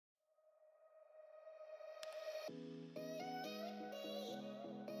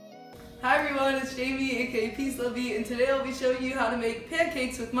Hi everyone, it's Jamie, aka Peace Love Beat, and today I'll be showing you how to make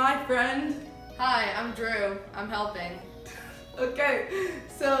pancakes with my friend. Hi, I'm Drew. I'm helping. Okay,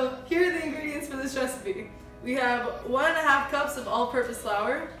 so here are the ingredients for this recipe. We have 1.5 cups of all-purpose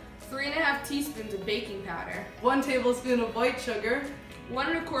flour, 3.5 teaspoons of baking powder, 1 tablespoon of white sugar,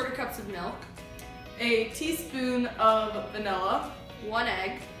 1¼ cups of milk, a teaspoon of vanilla, 1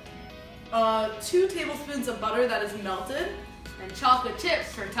 egg, 2 tablespoons of butter that is melted, and chocolate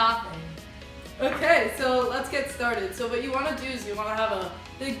chips for topping. Okay, so let's get started. So what you want to do is you want to have a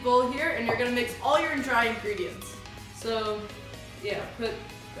big bowl here, and you're going to mix all your dry ingredients. So yeah, put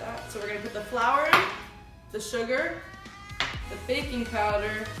that. So we're going to put the flour in, the sugar, the baking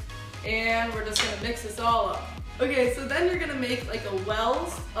powder, and we're just going to mix this all up. Okay, so then you're going to make like a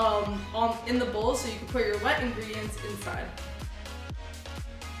wells in the bowl so you can put your wet ingredients inside.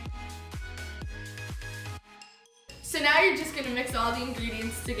 So now you're just going to mix all the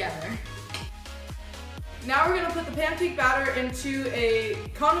ingredients together. Now we're going to put the pancake batter into a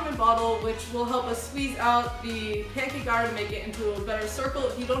condiment bottle, which will help us squeeze out the pancake batter to make it into a better circle.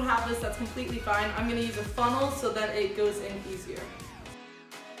 If you don't have this, that's completely fine. I'm going to use a funnel so that it goes in easier.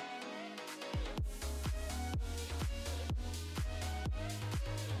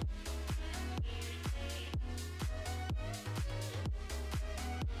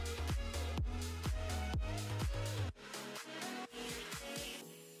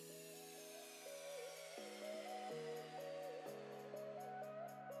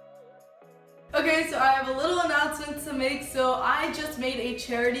 Okay, so I have a little announcement to make. So I just made a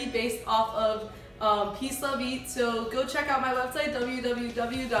charity based off of Peace Love Eat. So go check out my website,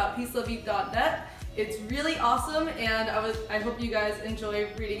 www.peaceloveeat.net. It's really awesome, and I hope you guys enjoy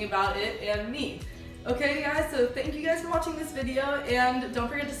reading about it and me. Okay guys, so thank you guys for watching this video, and don't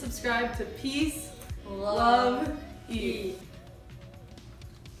forget to subscribe to Peace Love Eat.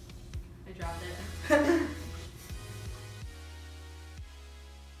 I dropped it.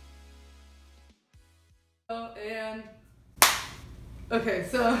 And okay,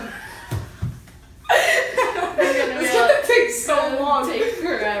 so It's gonna take so long. Take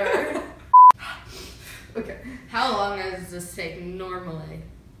forever. Okay, How long does this take normally?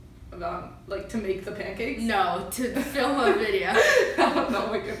 about like to make the pancakes? No, to film a video. I don't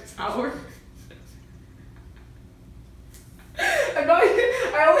know, like an hour. I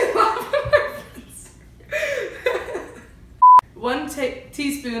only laugh at my friends. 1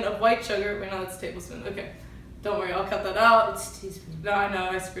 teaspoon of white sugar. Wait, no, that's a tablespoon. Okay. Don't worry, I'll cut that out. It's teaspoon. No, I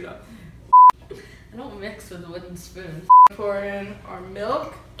know, I screwed up. I don't mix with a wooden spoon. Pour in our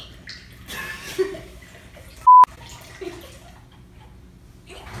milk.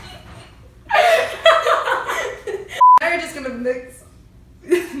 Now you're just gonna mix.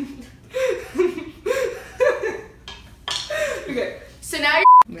 Okay. So now you're...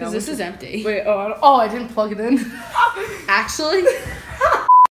 Because this is empty. Wait, I didn't plug it in. Actually...